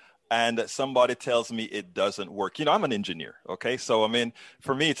 and somebody tells me it doesn't work. I'm an engineer, okay? So,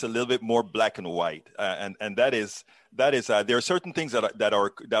 for me, it's a little bit more black and white. And that is there are certain things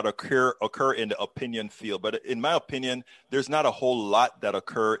that occur in the opinion field. But in my opinion, there's not a whole lot that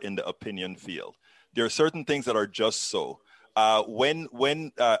occur in the opinion field. There are certain things that are just so.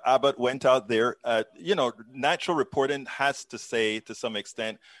 When Abbott went out there, natural reporting has to say to some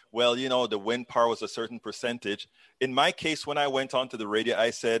extent, well, the wind power was a certain percentage. In my case, when I went onto the radio,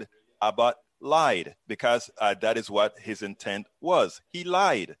 I said, Abbott lied, because that is what his intent was. He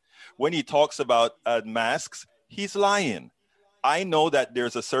lied. When he talks about masks, he's lying. I know that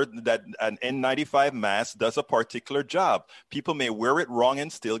there's that an N95 mask does a particular job. People may wear it wrong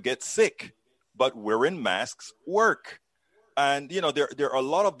and still get sick, but wearing masks work. And, there are a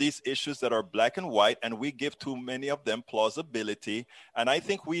lot of these issues that are black and white, and we give too many of them plausibility. And I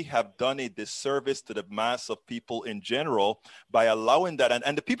think we have done a disservice to the mass of people in general by allowing that.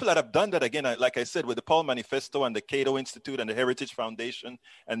 And the people that have done that, again, like I said, with the Powell Manifesto and the Cato Institute and the Heritage Foundation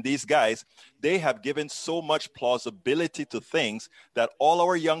and these guys, they have given so much plausibility to things that all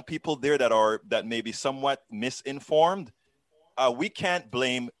our young people there that may be somewhat misinformed, we can't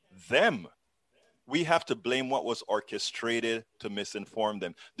blame them. We have to blame what was orchestrated to misinform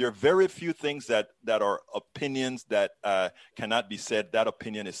them. There are very few things that are opinions that cannot be said, that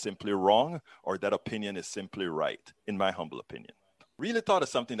opinion is simply wrong, or that opinion is simply right, in my humble opinion. Really thought of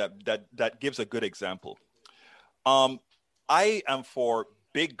something that gives a good example. I am for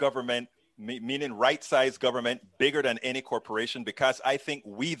big government, meaning right-sized government, bigger than any corporation, because I think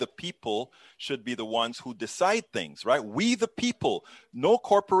we, the people, should be the ones who decide things, right? We, the people. No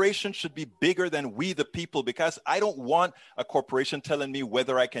corporation should be bigger than we, the people, because I don't want a corporation telling me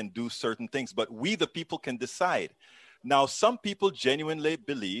whether I can do certain things, but we, the people, can decide. Now, some people genuinely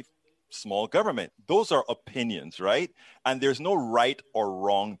believe small government. Those are opinions, right? And there's no right or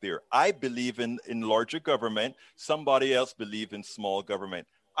wrong there. I believe in larger government. Somebody else believes in small government.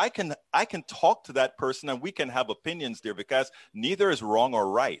 I can talk to that person and we can have opinions there, because neither is wrong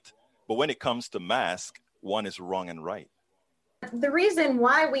or right. But when it comes to mask, one is wrong and right. The reason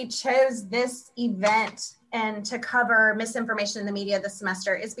why we chose this event and to cover misinformation in the media this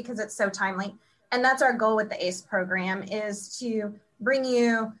semester is because it's so timely. And that's our goal with the ACE program, is to bring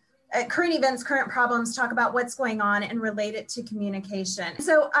you current events, current problems, talk about what's going on and relate it to communication.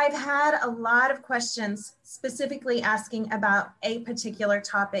 So I've had a lot of questions specifically asking about a particular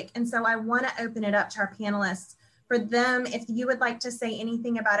topic. And so I want to open it up to our panelists for them, if you would like to say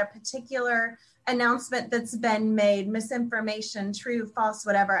anything about a particular announcement that's been made, misinformation, true, false,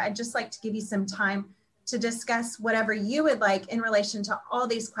 whatever, I'd just like to give you some time to discuss whatever you would like in relation to all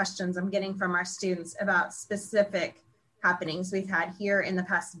these questions I'm getting from our students about specific happenings we've had here in the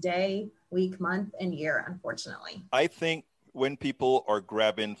past day, week, month, and year, unfortunately. I think when people are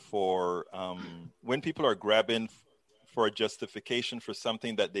grabbing for a justification for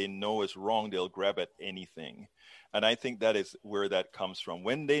something that they know is wrong, they'll grab at anything. And I think that is where that comes from.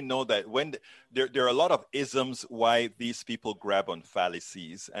 When they know that, there are a lot of isms why these people grab on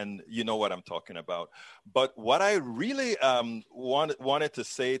fallacies, and you know what I'm talking about. But what I really wanted to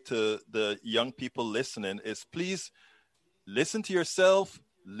say to the young people listening is, please listen to yourself,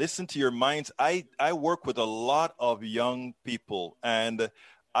 listen to your minds. I work with a lot of young people, and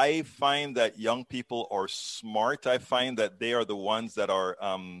I find that young people are smart. I find that they are the ones that are,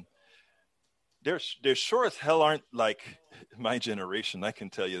 they're sure as hell aren't like my generation. I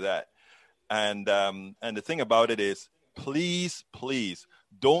can tell you that. And the thing about it is, please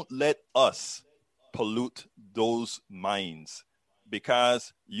don't let us pollute those minds,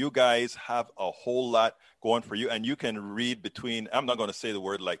 because you guys have a whole lot going for you, and you can read between, I'm not going to say the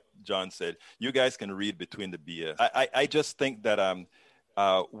word like John said, you guys can read between the BS. I just think that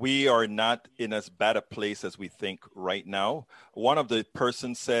we are not in as bad a place as we think right now. One of the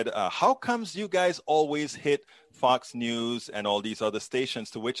persons said, how comes you guys always hit Fox News and all these other stations?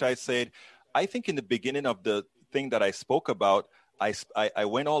 To which I said, I think in the beginning of the thing that I spoke about, I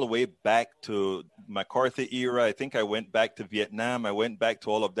went all the way back to McCarthy era. I think I went back to Vietnam. I went back to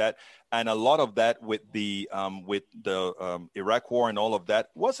all of that. And a lot of that with the Iraq war and all of that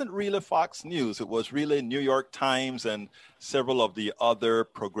wasn't really Fox News. It was really New York Times and several of the other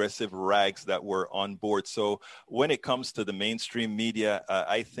progressive rags that were on board. So when it comes to the mainstream media,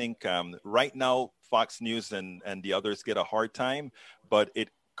 I think right now Fox News and the others get a hard time, but it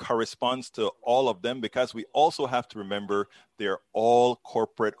corresponds to all of them, because we also have to remember they're all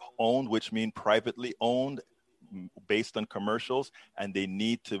corporate owned, which means privately owned based on commercials, and they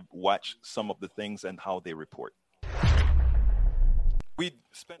need to watch some of the things and how they report.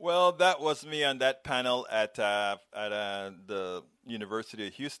 Well, that was me on that panel at the University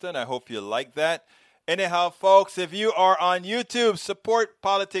of Houston. I hope you like that. Anyhow, folks, if you are on YouTube, support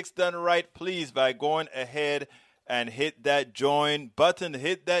Politics Done Right, please, by going ahead and hit that join button.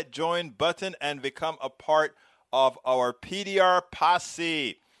 Hit that join button and become a part of our PDR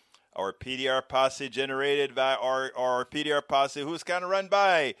posse. Our PDR posse generated by our PDR posse, who's kind of run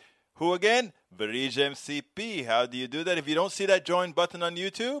by who again? Bridge MCP. How do you do that? If you don't see that join button on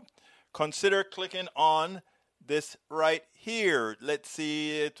YouTube, consider clicking on this right here. Let's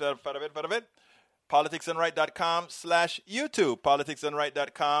see it. politicsdoneright.com/YouTube.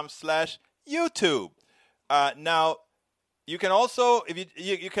 politicsdoneright.com/YouTube. Now, you can also, if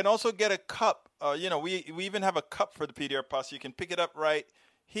you can also get a cup. We even have a cup for the PDR Posse. You can pick it up right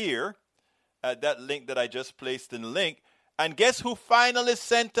here at that link that I just placed in the link. And guess who finally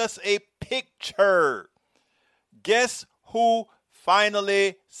sent us a picture? Guess who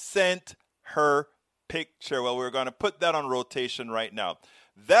finally sent her picture? Well, we're going to put that on rotation right now.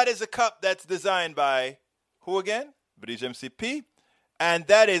 That is a cup that's designed by who again? Bridge MCP. And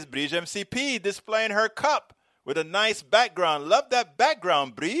that is Bridge MCP displaying her cup with a nice background. Love that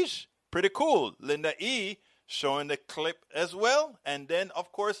background, Bridge. Pretty cool. Linda E. showing the clip as well. And then,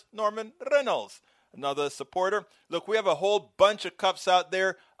 of course, Norman Reynolds, another supporter. Look, we have a whole bunch of cups out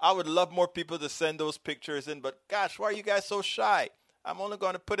there. I would love more people to send those pictures in. But gosh, why are you guys so shy? I'm only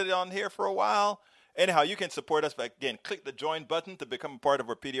going to put it on here for a while. Anyhow, you can support us by, again, click the join button to become a part of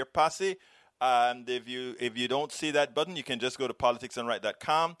our PDR Posse. And if you don't see that button, you can just go to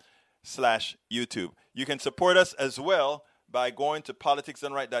politicsdoneright.com/YouTube. You can support us as well by going to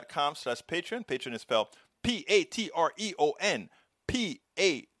politicsdoneright.com/Patreon. Patreon is spelled Patreon.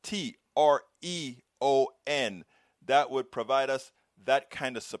 Patreon. That would provide us that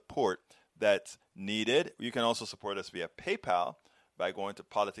kind of support that's needed. You can also support us via PayPal by going to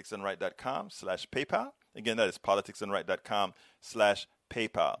politicsdoneright.com/PayPal. Again, that is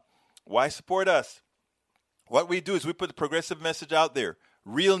politicsdoneright.com/PayPal. Why support us? What we do is we put the progressive message out there.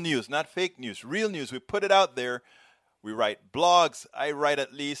 Real news, not fake news. Real news. We put it out there. We write blogs. I write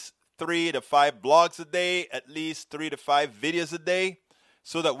at least 3 to 5 blogs a day, at least 3 to 5 videos a day,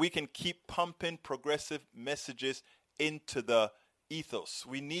 so that we can keep pumping progressive messages into the ethos.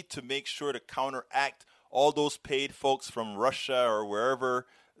 We need to make sure to counteract all those paid folks from Russia or wherever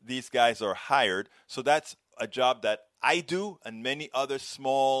these guys are hired. So that's a job that I do, and many other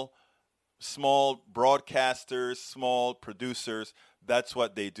small broadcasters, small producers, that's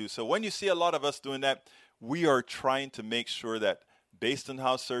what they do. So when you see a lot of us doing that, we are trying to make sure that based on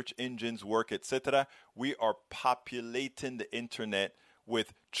how search engines work, etc., we are populating the internet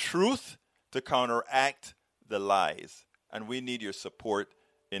with truth to counteract the lies. And we need your support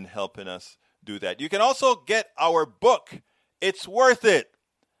in helping us do that. You can also get our book. It's worth it.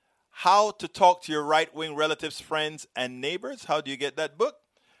 How to Talk to Your Right-Wing Relatives, Friends, and Neighbors. How do you get that book?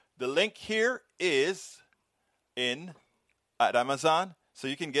 The link here is at Amazon. So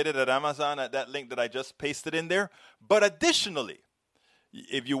you can get it at Amazon at that link that I just pasted in there. But additionally,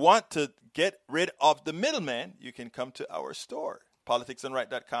 if you want to get rid of the middleman, you can come to our store,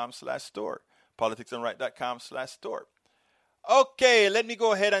 politicsandright.com/store, politicsandright.com/store. Okay, let me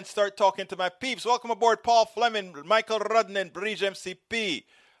go ahead and start talking to my peeps. Welcome aboard, Paul Fleming, Michael Rudnan, Bridge MCP,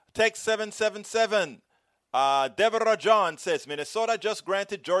 Text 777. Deborah John says, Minnesota just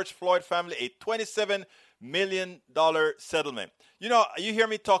granted George Floyd family a $27 million settlement. You know, you hear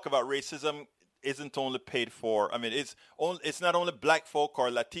me talk about racism isn't only paid for. I mean, it's not only black folk or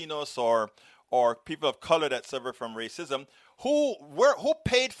Latinos or people of color that suffer from racism. Who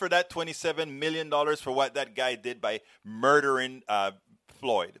paid for that $27 million for what that guy did by murdering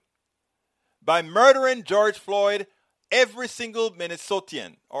Floyd? By murdering George Floyd, every single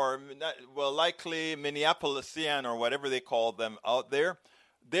Minnesotan, or likely Minneapolisian or whatever they call them out there,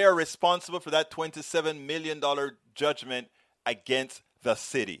 they are responsible for that $27 million judgment against the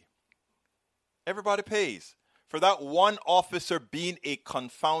city. Everybody pays for that one officer being a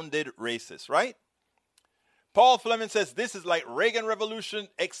confounded racist, right? Paul Fleming says, this is like Reagan Revolution,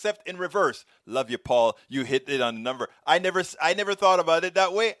 except in reverse. Love you, Paul. You hit it on the number. I never thought about it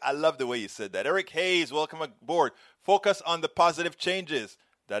that way. I love the way you said that. Eric Hayes, welcome aboard. Focus on the positive changes.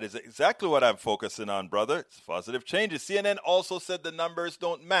 That is exactly what I'm focusing on, brother. It's positive changes. CNN also said the numbers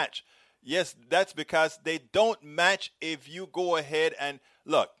don't match. Yes, that's because they don't match if you go ahead and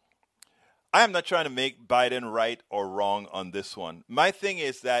look. I am not trying to make Biden right or wrong on this one. My thing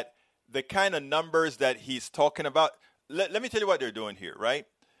is that the kind of numbers that he's talking about, let me tell you what they're doing here, right?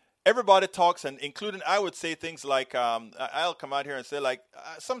 Everybody talks, and including, I would say things like, I'll come out here and say like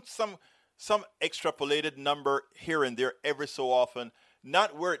some extrapolated number here and there every so often,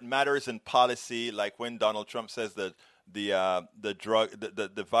 not where it matters in policy, like when Donald Trump says that the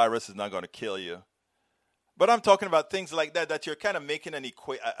virus is not going to kill you. But I'm talking about things like that you're kind of making a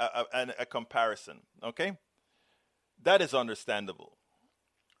comparison, okay? That is understandable.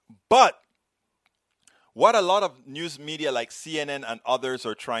 But what a lot of news media like CNN and others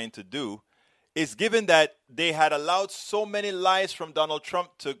are trying to do is, given that they had allowed so many lies from Donald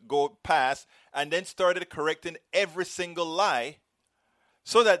Trump to go past and then started correcting every single lie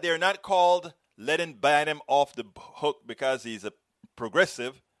so that they're not called letting Biden off the hook because he's a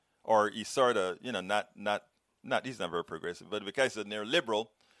progressive, or he's sort of, he's not very progressive, but because he's a neoliberal,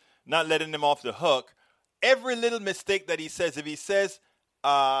 not letting him off the hook. Every little mistake that he says, if he says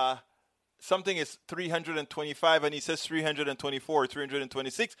something is 325 and he says 324 or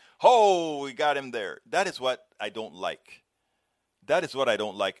 326, we got him there. That is what I don't like.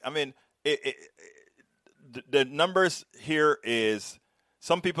 I mean, the numbers here is,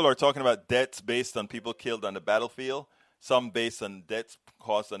 some people are talking about deaths based on people killed on the battlefield, some based on deaths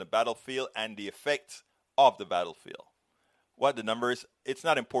caused on the battlefield and the effects of the battlefield. What the numbers, it's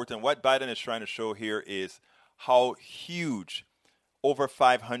not important. What Biden is trying to show here is how huge, over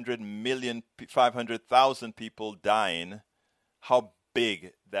 500,000 people dying, how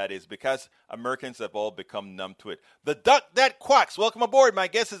big that is, because Americans have all become numb to it. The duck that quacks, welcome aboard. My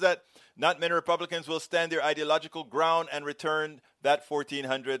guess is that not many Republicans will stand their ideological ground and return that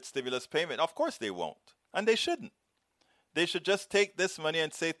 $1,400 stimulus payment. Of course they won't, and they shouldn't. They should just take this money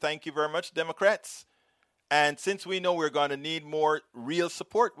and say, thank you very much, Democrats. And since we know we're going to need more real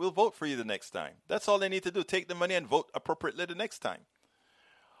support, we'll vote for you the next time. That's all they need to do. Take the money and vote appropriately the next time.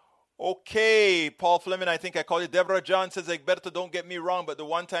 Okay, Paul Fleming, I think I called you. Deborah John says, Egberto, don't get me wrong, but the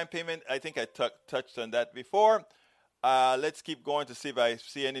one-time payment, I think I touched on that before. Let's keep going to see if I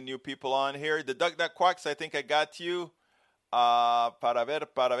see any new people on here. The Duck That Quacks, I think I got you. Para ver.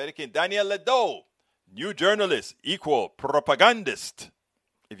 Daniel Ledo, new journalist, equal propagandist.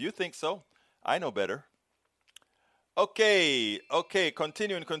 If you think so, I know better. Okay,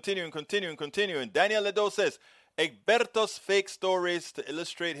 continuing. Daniel Ledo says, Egberto's fake stories to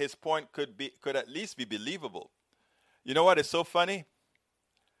illustrate his point could at least be believable. You know what is so funny?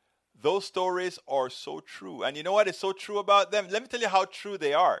 Those stories are so true. And you know what is so true about them? Let me tell you how true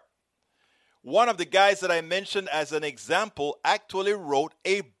they are. One of the guys that I mentioned as an example actually wrote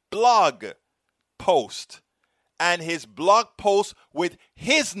a blog post. And his blog post with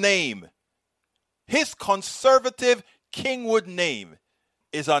his name, his conservative Kingwood name,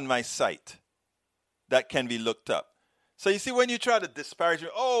 is on my site. that can be looked up. So you see, when you try to disparage me,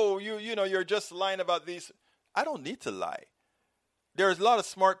 oh, you're just lying about these. I don't need to lie. There's a lot of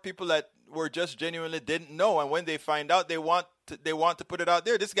smart people that were just genuinely didn't know, and when they find out, they want to put it out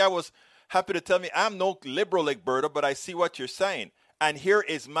there. This guy was happy to tell me, I'm no liberal, Egberto, but I see what you're saying. And here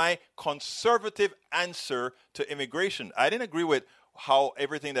is my conservative answer to immigration. I didn't agree with how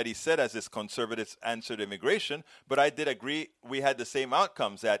everything that he said as his conservative answer to immigration, but I did agree we had the same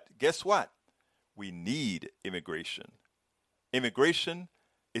outcomes. That guess what? We need immigration. Immigration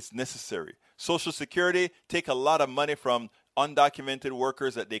is necessary. Social Security take a lot of money from undocumented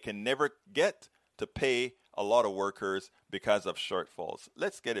workers that they can never get to pay a lot of workers because of shortfalls.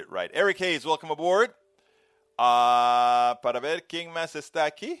 Let's get it right. Eric Hayes, welcome aboard. Para ver quién más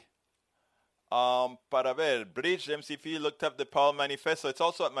está aquí. Para ver, Bridge MCP looked up the Paul Manifesto. It's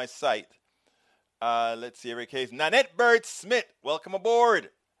also at my site. Let's see, Eric Hayes. Nanette Bird Smith, welcome aboard.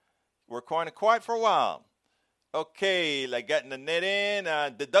 We're kind of quiet for a while. Okay, like getting the net in.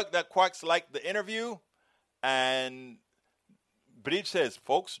 The Duck That Quacks liked the interview. And Bridge says,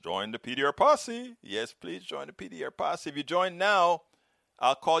 folks, join the PDR Posse. Yes, please join the PDR Posse. If you join now,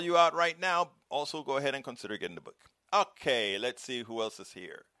 I'll call you out right now. Also, go ahead and consider getting the book. Okay, let's see who else is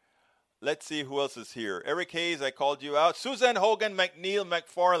here. Eric Hayes, I called you out. Susan Hogan McNeil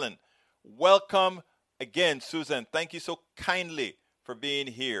McFarland. Welcome again, Susan. Thank you so kindly for being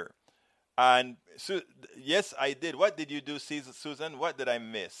here. And yes, I did. What did you do, Susan? What did I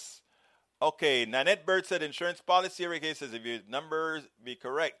miss? Okay, Nanette Bird said insurance policy. Eric Hayes says if your numbers be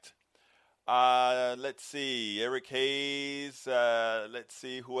correct. Let's see. Eric Hayes. Let's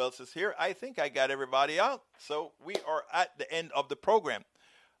see who else is here. I think I got everybody out. So we are at the end of the program.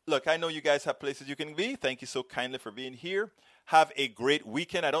 Look, I know you guys have places you can be. Thank you so kindly for being here. Have a great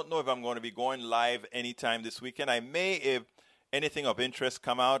weekend. I don't know if I'm going to be going live anytime this weekend. I may, if anything of interest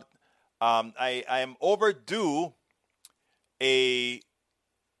come out. I am overdue a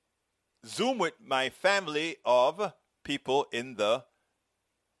Zoom with my family of people in the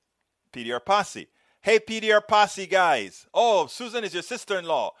PDR Posse. Hey, PDR Posse guys. Oh, Susan is your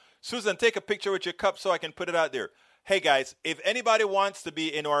sister-in-law. Susan, take a picture with your cup so I can put it out there. Hey, guys, if anybody wants to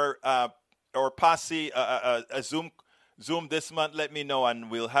be in our Posse, a Zoom this month, let me know, and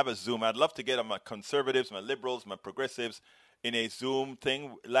we'll have a Zoom. I'd love to get my conservatives, my liberals, my progressives in a Zoom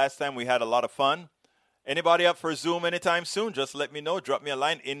thing. Last time we had a lot of fun. Anybody up for Zoom anytime soon? Just let me know. Drop me a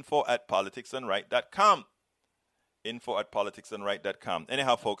line, info@politicsdoneright.com. info@politicsdoneright.com.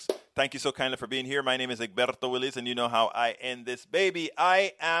 Anyhow, folks, thank you so kindly for being here. My name is Egberto Willies, and you know how I end this baby.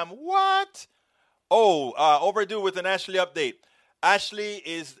 I am what? Overdue with an Ashley update. Ashley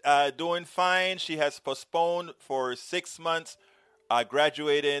is doing fine. She has postponed for 6 months,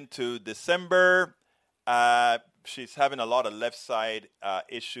 graduating to December. She's having a lot of left side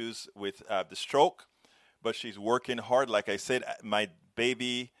issues with the stroke, but she's working hard. Like I said, my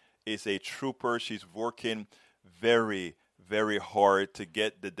baby is a trooper. She's working very, very hard to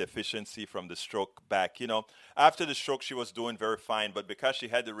get the deficiency from the stroke back. You know, after the stroke, she was doing very fine, but because she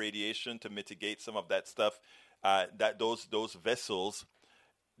had the radiation to mitigate some of that stuff, that those vessels,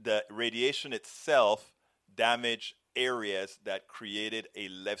 the radiation itself damaged areas that created a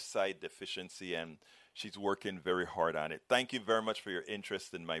left side deficiency, and she's working very hard on it. Thank you very much for your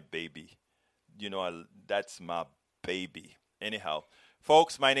interest in my baby. You know, that's my baby. Anyhow,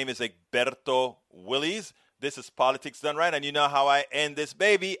 folks, my name is Egberto Willies. This is Politics Done Right, and you know how I end this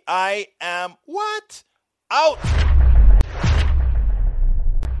baby. I am what? Out!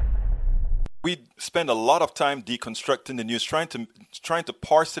 We spend a lot of time deconstructing the news, trying to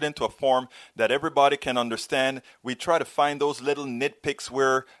parse it into a form that everybody can understand. We try to find those little nitpicks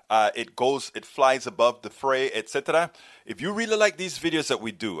where it flies above the fray, etc. If you really like these videos that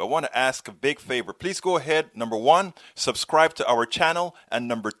we do, I want to ask a big favor. Please go ahead. Number 1, subscribe to our channel. And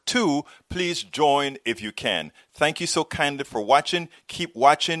number 2, please join if you can. Thank you so kindly for watching. Keep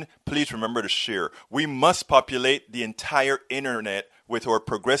watching. Please remember to share. We must populate the entire internet with our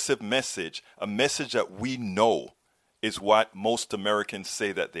progressive message, a message that we know is what most Americans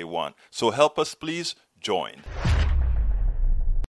say that they want. So help us, please join.